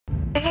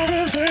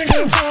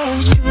Everything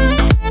comes true.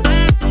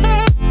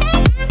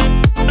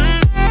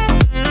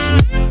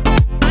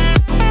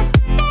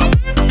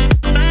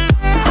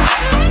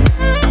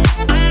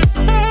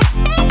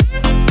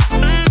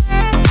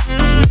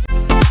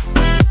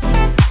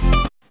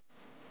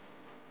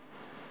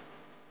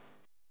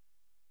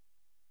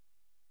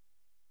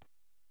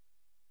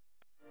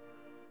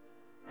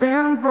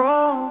 Been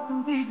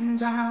broken, beaten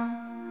down.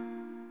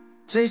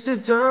 Taste the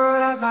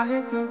dirt as I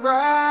hit the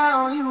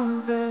ground.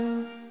 You've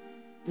been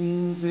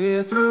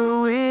easy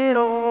through it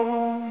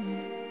all.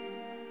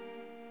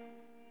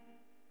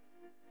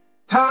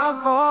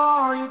 How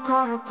far you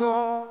gonna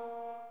go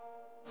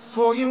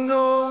before you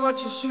know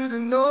what you should've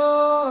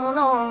known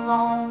all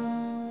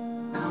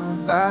along? How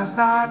fast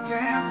I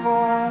can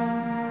fall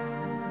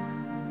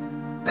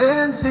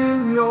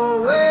into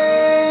your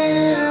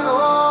waiting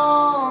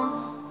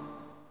arms,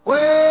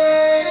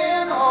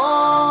 waiting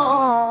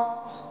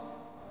arms.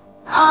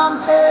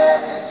 I'm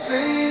headed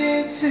straight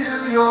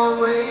into your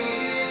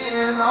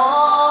waiting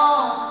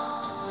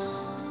arms.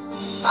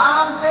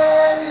 I'm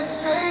headed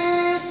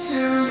straight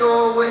to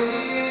your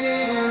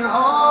waiting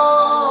arms.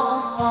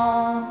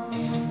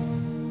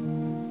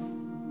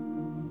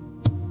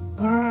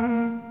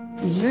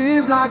 You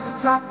live like a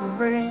drop of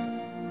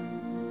rain,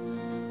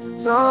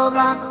 love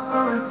like a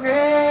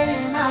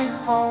hurricane. Now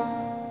you're home,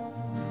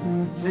 in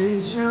the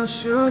place you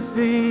should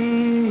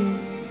be.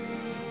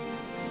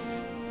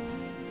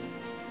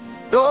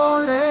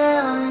 Don't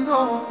let me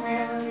go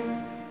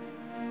again.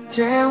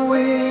 Can't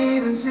wait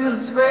until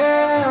it's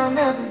spent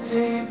every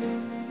day,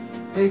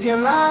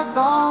 making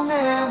lifelong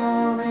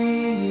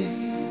memories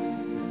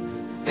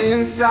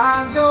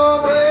inside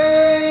your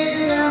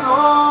waiting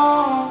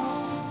arms,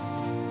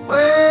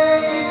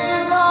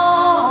 waiting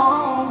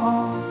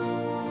arms.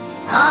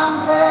 I'm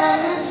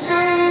headed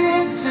straight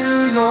into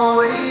your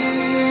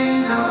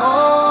waiting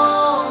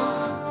arms.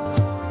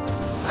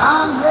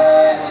 I'm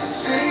headed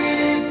straight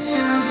into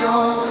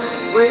your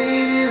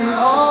waiting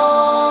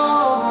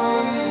arms.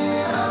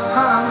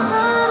 I'm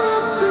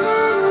headed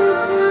straight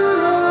into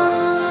your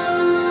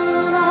waiting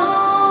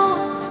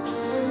arms.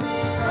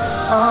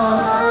 I'm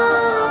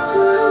headed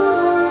to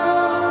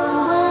your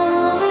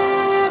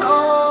waiting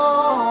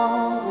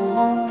arms.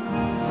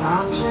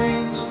 I'll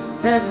change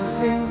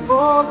everything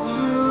for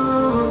you.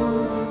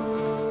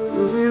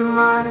 You'll be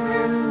mine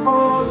and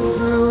all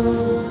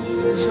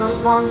through. Just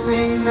one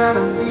thing that I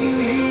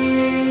need.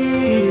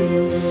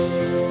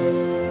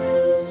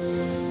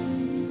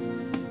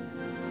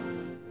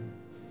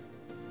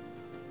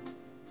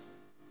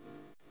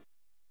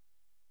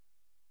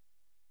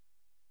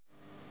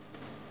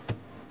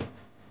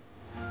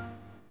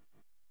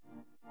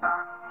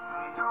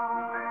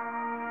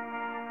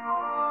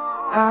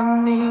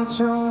 I need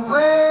you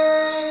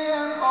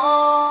waiting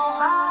on.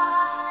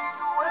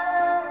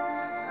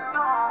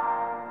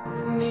 I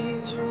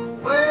need you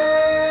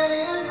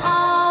waiting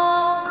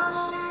on.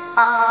 I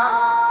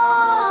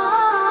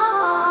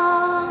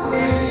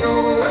need you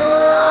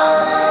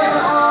waiting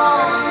on.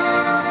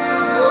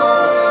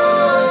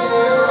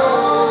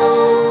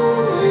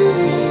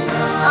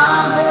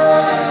 I'm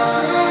headed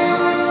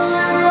straight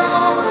to your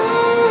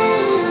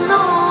waiting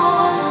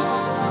arms.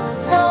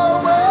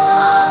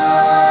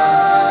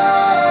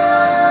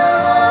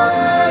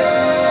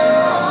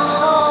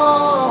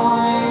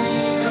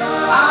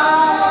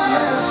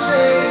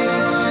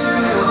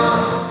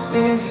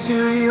 Into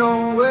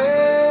your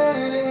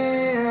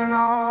waiting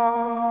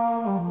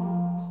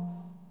arms,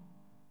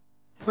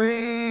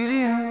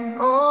 waiting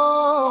arms.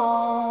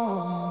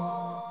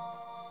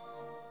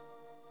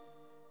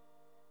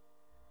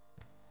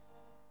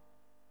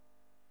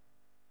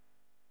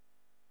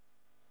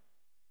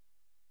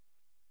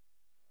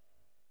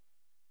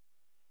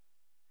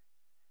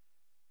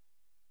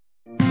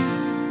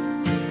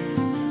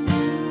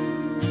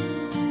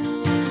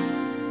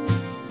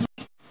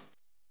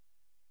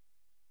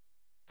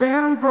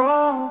 Been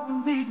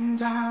broken, beaten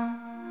down.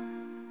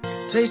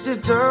 Taste the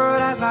dirt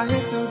as I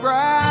hit the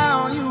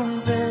ground.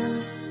 You've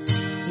been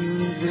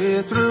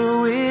easy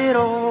through it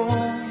all.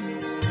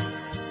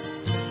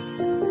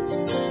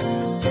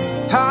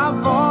 How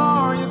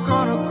far you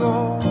gonna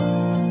go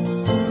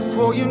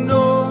before you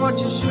know what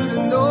you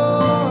should've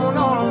known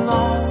all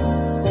along?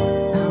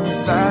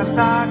 How fast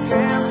I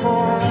can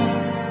fall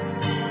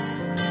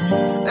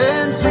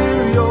into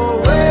your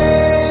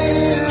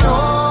waiting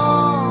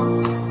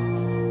arms,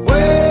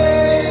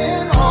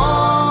 waiting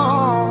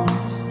arms.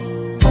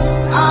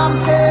 I'm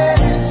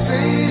headed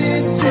straight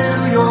into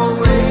your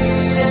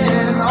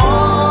waiting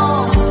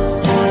arms.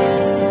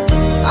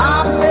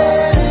 I'm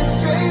headed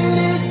straight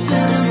into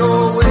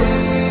your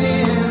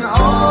waiting arms.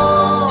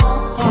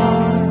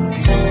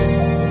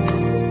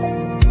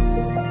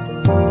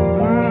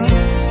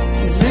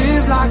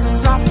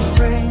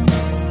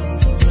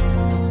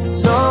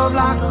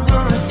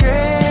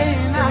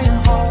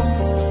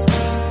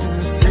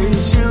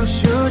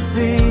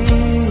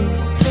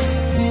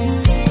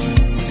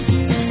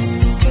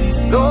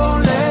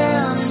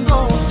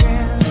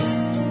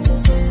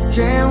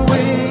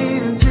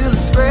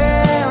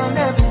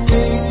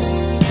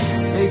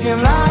 making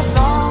life